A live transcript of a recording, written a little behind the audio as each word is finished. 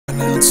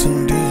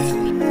tuned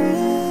in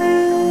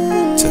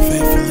to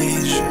Faithful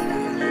Asia,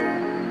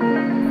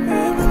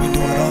 where we do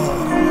it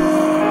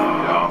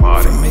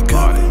all, from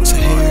makeup to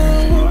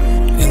hair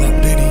and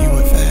updating you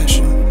with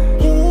fashion.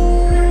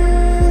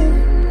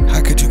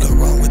 How could you go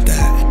wrong with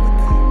that?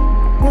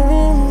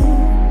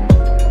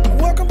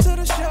 Welcome to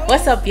the show.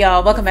 What's up,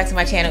 y'all? Welcome back to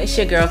my channel. It's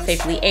your girl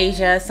Faithfully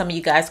Asia. Some of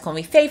you guys call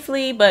me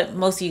Faithfully, but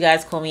most of you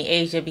guys call me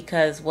Asia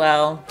because,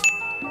 well,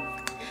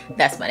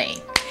 that's my name.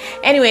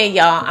 Anyway,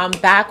 y'all, I'm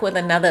back with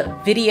another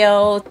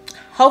video.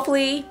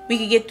 Hopefully we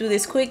can get through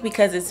this quick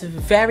because it's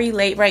very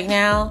late right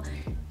now.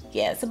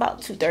 Yeah, it's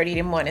about 2:30 in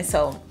the morning,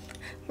 so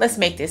let's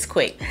make this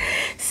quick.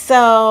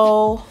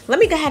 So let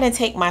me go ahead and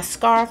take my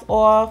scarf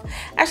off.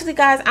 Actually,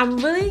 guys, I'm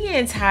really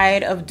getting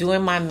tired of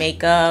doing my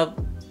makeup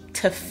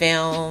to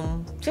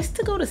film just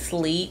to go to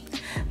sleep.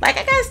 Like,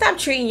 I gotta stop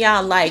treating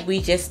y'all like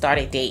we just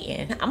started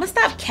dating. I'm gonna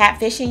stop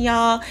catfishing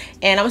y'all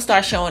and I'm gonna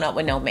start showing up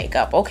with no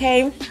makeup,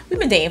 okay? We've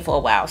been dating for a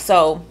while,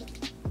 so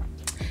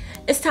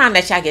it's time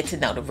that y'all get to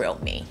know the real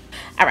me.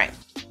 All right.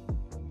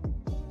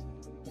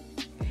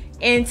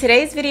 In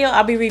today's video,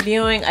 I'll be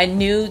reviewing a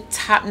new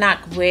top knot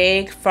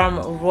wig from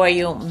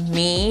Royal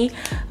Me.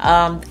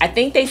 I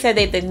think they said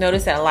they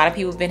noticed that a lot of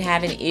people have been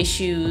having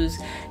issues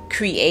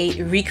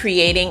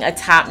recreating a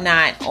top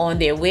knot on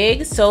their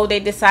wigs, so they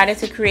decided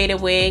to create a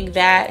wig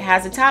that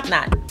has a top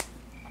knot.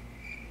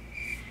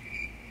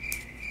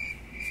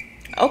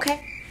 Okay,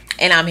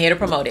 and I'm here to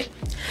promote it.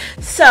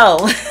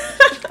 So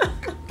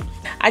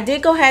I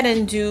did go ahead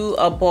and do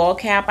a ball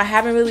cap. I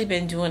haven't really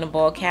been doing a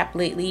ball cap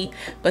lately,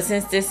 but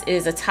since this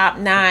is a top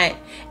knot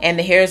and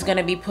the hair is going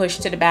to be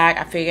pushed to the back,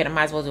 I figured I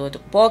might as well do a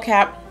ball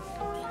cap.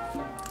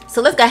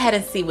 So let's go ahead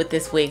and see what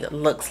this wig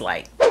looks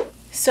like.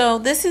 So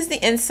this is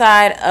the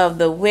inside of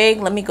the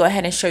wig. Let me go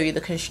ahead and show you the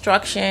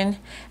construction.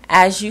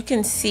 As you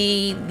can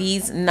see,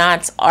 these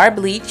knots are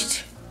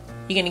bleached.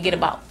 You're going to get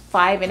about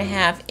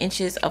 5.5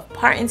 inches of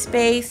parting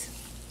space.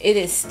 It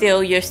is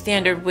still your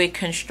standard wig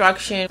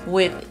construction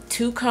with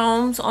 2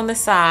 combs on the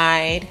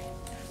side,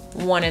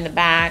 1 in the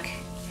back,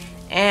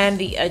 and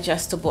the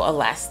adjustable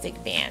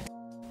elastic band.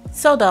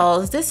 So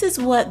dolls, this is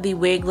what the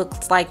wig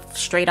looks like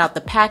straight out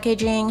the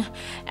packaging.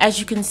 As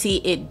you can see,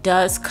 it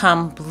does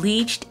come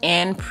bleached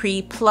and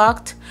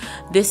pre-plucked.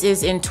 This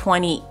is in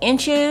 20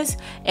 inches,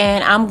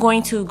 and I'm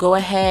going to go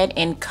ahead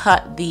and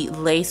cut the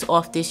lace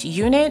off this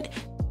unit.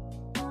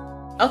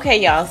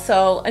 Okay, y'all,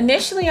 so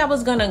initially I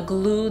was gonna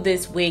glue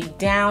this wig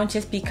down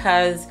just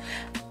because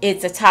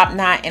it's a top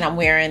knot and I'm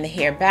wearing the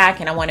hair back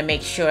and I want to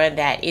make sure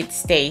that it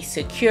stays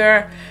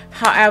secure.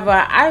 However,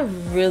 I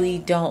really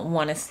don't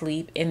want to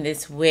sleep in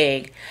this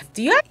wig.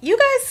 Do you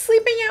guys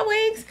sleep in your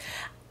wigs?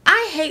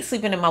 I hate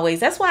sleeping in my wigs.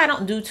 That's why I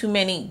don't do too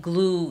many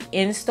glue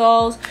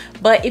installs.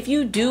 But if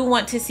you do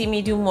want to see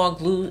me do more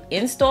glue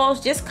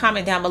installs, just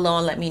comment down below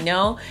and let me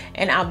know,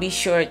 and I'll be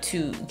sure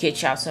to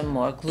get y'all some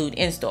more glued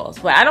installs.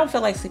 But I don't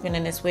feel like sleeping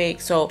in this wig,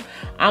 so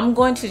I'm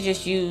going to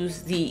just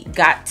use the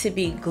Got To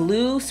Be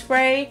glue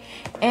spray,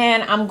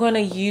 and I'm going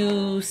to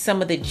use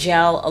some of the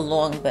gel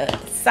along the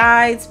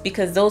sides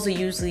because those are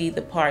usually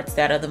the parts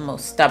that are the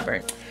most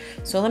stubborn.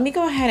 So let me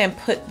go ahead and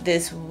put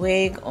this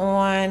wig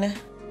on.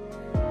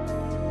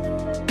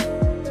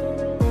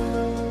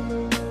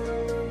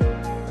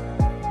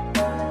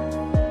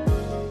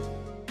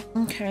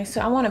 Okay,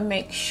 so I want to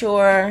make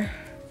sure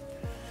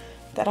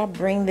that I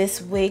bring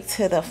this wig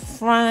to the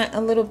front a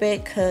little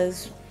bit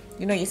because,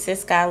 you know, your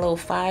sis got a little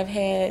 5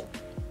 head.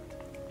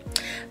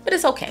 But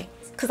it's okay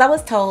because I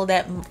was told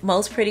that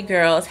most pretty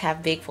girls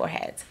have big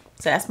foreheads.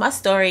 So that's my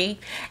story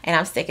and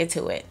I'm sticking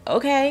to it,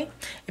 okay?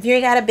 If you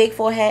ain't got a big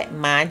forehead,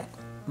 mind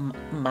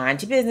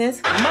your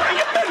business. Mind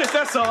your business,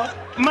 that's all.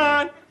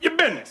 Mind your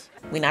business.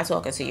 We're not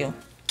talking to you.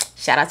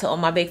 Shout out to all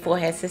my big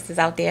forehead sisters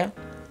out there.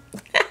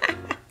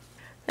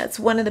 That's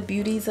one of the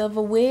beauties of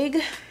a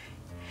wig.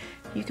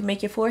 You can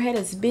make your forehead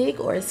as big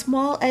or as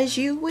small as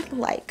you would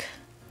like.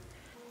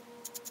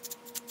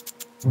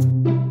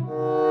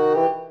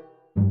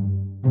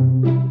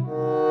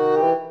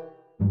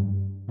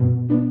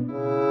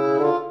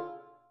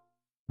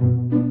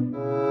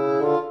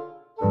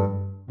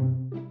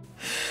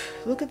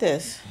 Look at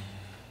this.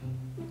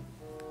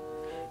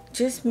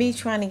 Just me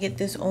trying to get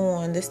this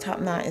on. This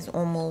top knot is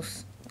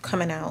almost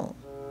coming out.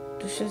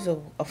 This is a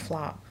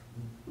flop.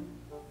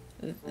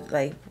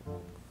 Like,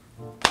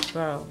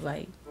 bro,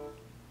 like.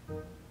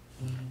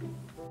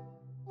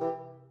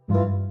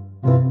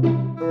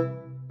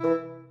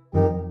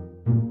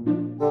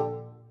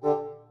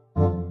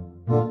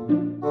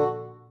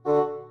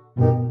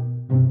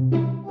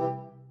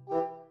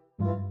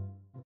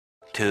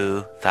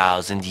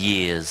 "2,000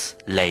 years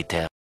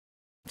later."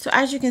 So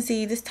as you can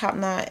see, this top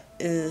knot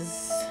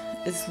is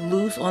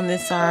loose on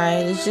this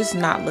side. It's just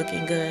not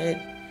looking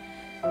good.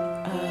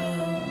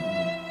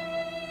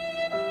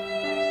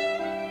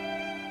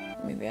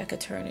 Maybe I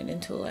could turn it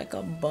into like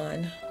a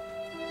bun.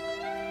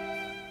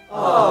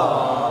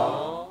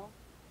 Aww.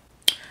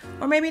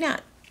 Or maybe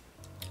not.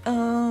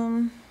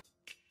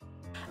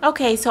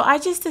 Okay, so I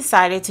just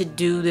decided to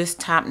do this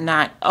top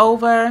knot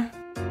over.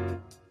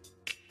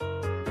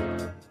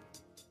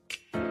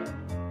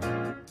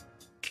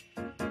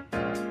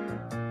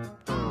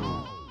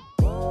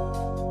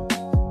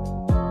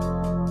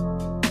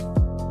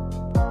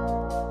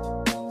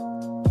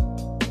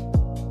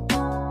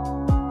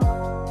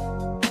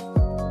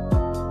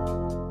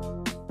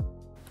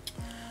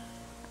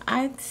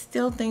 I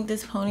still think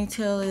this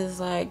ponytail is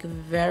like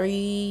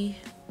very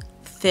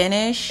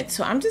thinnish.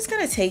 So I'm just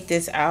gonna take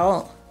this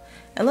out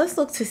and let's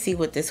look to see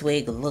what this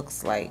wig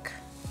looks like.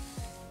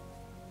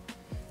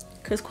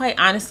 Because quite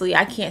honestly,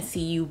 I can't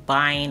see you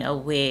buying a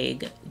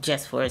wig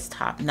just for its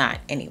top knot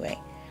anyway.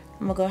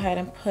 I'm gonna go ahead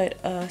and put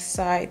a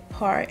side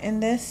part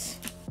in this.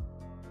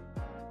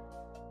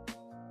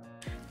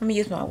 I'm gonna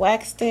use my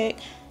wax stick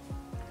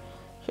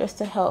just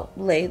to help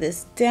lay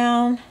this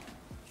down.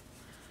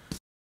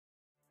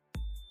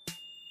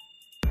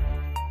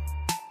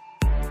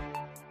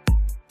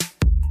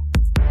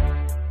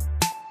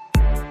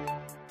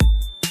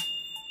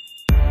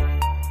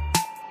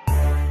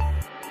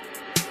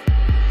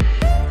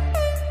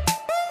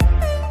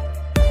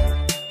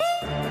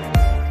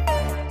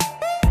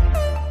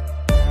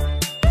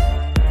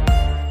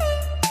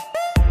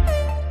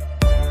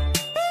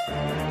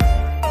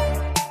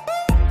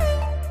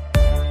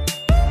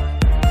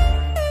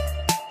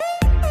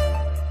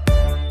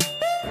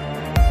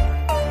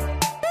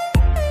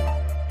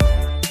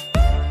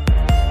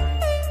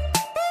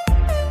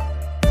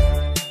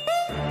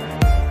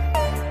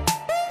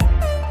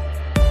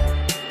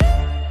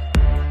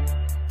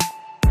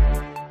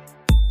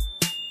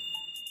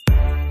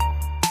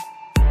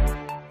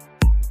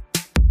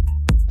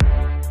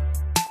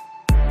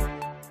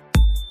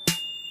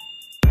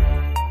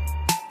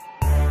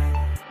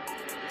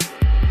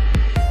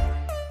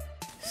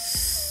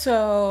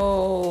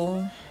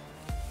 So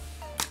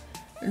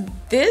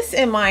this,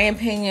 in my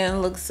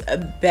opinion, looks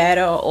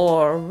better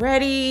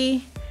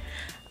already.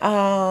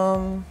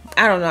 I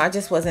don't know, I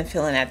just wasn't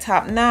feeling that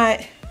top knot.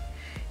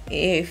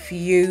 If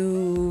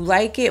you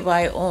like it,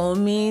 by all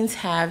means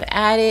have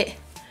at it.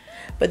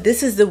 But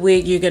this is the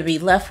wig you're gonna be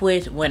left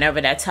with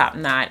whenever that top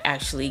knot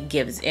actually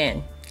gives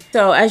in.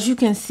 So as you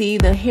can see,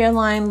 the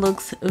hairline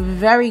looks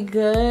very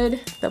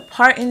good. The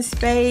parting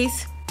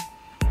space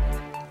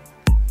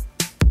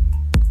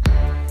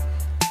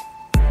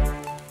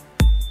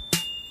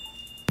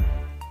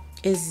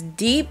is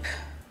deep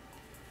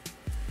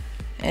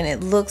and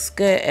it looks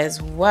good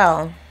as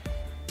well.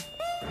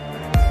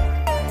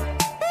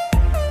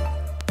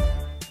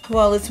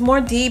 Well, it's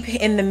more deep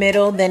in the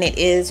middle than it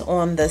is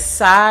on the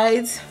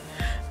sides,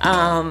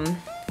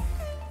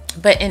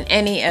 but in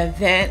any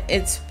event,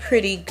 it's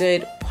pretty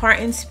good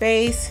parting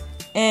space.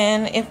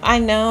 And if I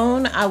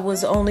known I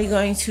was only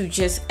going to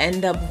just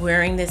end up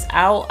wearing this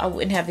out, I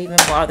wouldn't have even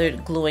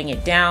bothered gluing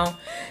it down,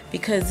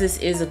 because this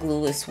is a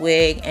glueless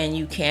wig and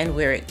you can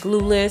wear it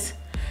glueless.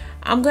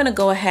 I'm gonna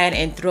go ahead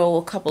and throw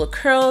a couple of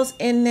curls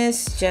in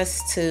this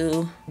just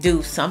to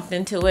do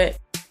something to it.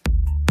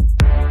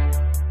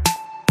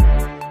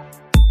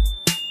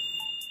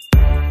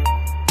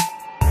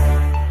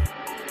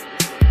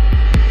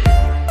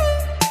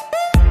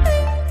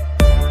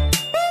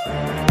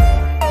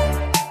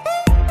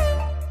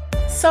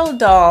 So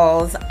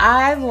dolls,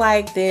 I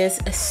like this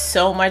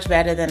so much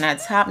better than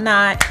that top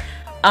knot.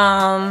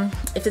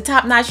 If the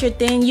top knot's your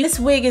thing, this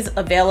wig is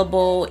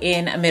available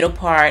in a middle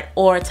part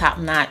or a top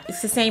knot.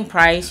 It's the same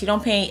price. You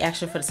don't pay any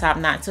extra for the top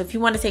knot. So if you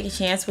want to take a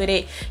chance with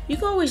it, you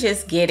can always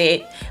just get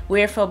it,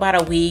 wear it for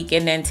about a week,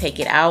 and then take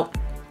it out.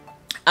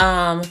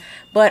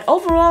 But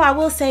overall, I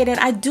will say that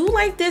I do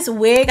like this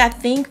wig. I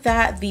think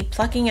that the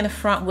plucking in the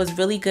front was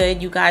really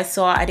good. You guys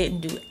saw I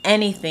didn't do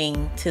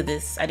anything to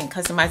this. I didn't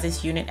customize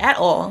this unit at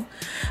all.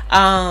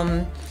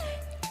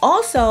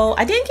 Also,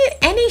 I didn't get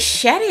any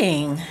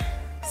shedding.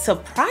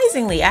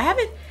 Surprisingly,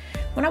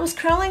 when I was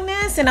curling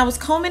this and I was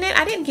combing it,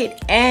 I didn't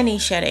get any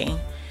shedding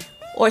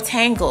or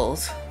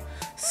tangles.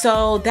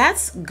 So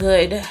that's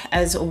good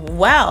as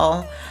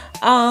well.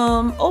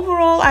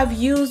 Overall, I've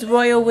used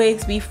Royal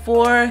Wigs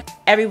before.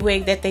 Every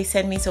wig that they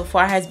sent me so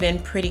far has been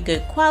pretty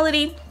good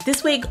quality.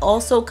 This wig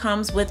also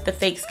comes with the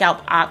fake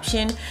scalp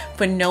option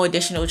for no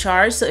additional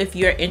charge. So if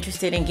you're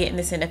interested in getting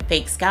this in a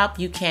fake scalp,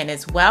 you can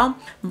as well.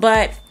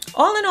 But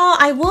all in all,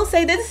 I will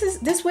say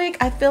this wig,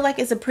 I feel like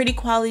it's a pretty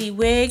quality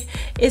wig.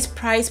 It's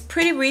priced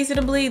pretty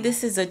reasonably.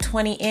 This is a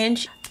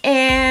 20-inch,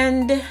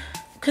 and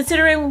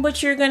considering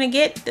what you're gonna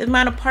get, the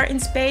amount of parting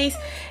space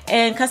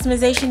and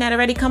customization that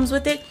already comes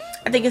with it,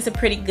 I think it's a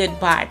pretty good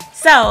buy.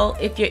 So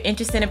if you're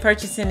interested in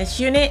purchasing this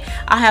unit,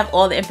 I'll have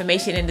all the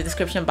information in the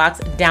description box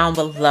down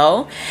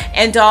below.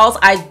 And dolls,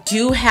 I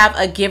do have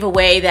a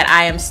giveaway that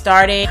I am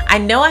starting. I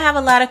know I have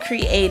a lot of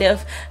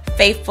creative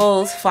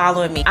faithfuls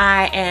following me.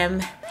 I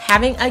am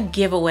having a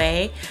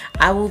giveaway.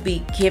 I will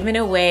be giving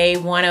away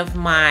one of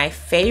my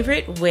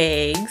favorite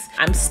wigs.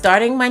 I'm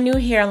starting my new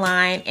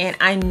hairline and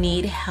I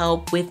need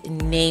help with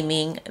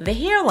naming the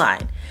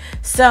hairline.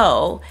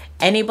 So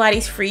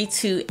anybody's free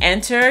to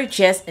enter.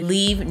 Just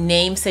leave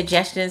name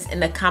suggestions in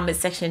the comment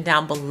section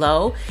down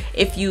below.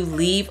 If you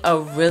leave a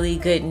really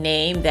good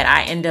name that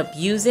I end up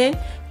using,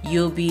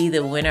 you'll be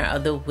the winner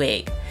of the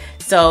wig.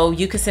 So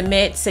you can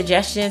submit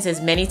suggestions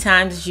as many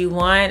times as you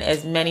want,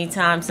 as many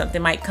times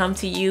something might come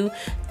to you.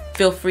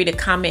 Feel free to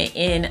comment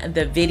in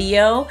the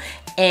video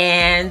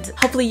and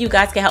hopefully you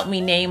guys can help me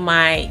name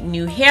my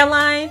new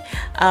hairline,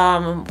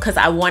 because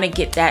I want to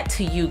get that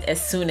to you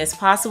as soon as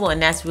possible,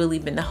 and that's really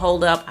been the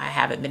hold up. I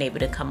haven't been able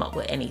to come up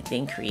with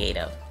anything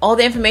creative. All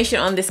the information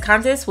on this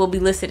contest will be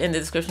listed in the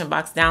description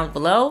box down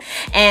below,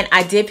 and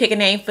I did pick a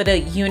name for the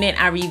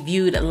unit I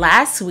reviewed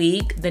last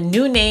week. The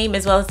new name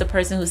as well as the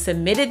person who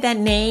submitted that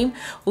name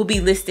will be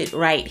listed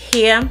right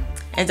here.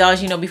 And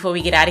dolls, you know, before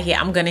we get out of here,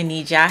 I'm gonna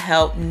need y'all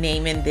help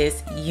naming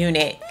this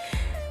unit.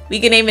 We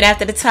can name it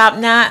after the top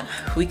knot,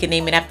 we can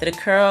name it after the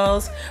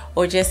curls,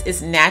 or just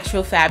its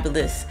natural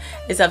fabulous.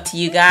 It's up to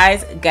you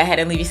guys. Go ahead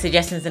and leave your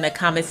suggestions in the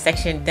comments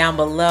section down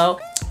below.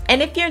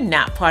 And if you're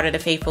not part of the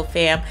Faithful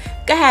fam,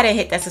 go ahead and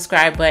hit that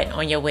subscribe button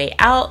on your way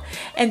out.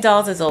 And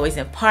dolls, is always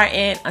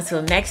important.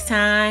 Until next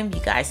time, you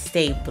guys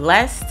stay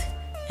blessed,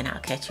 and I'll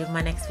catch you in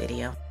my next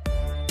video.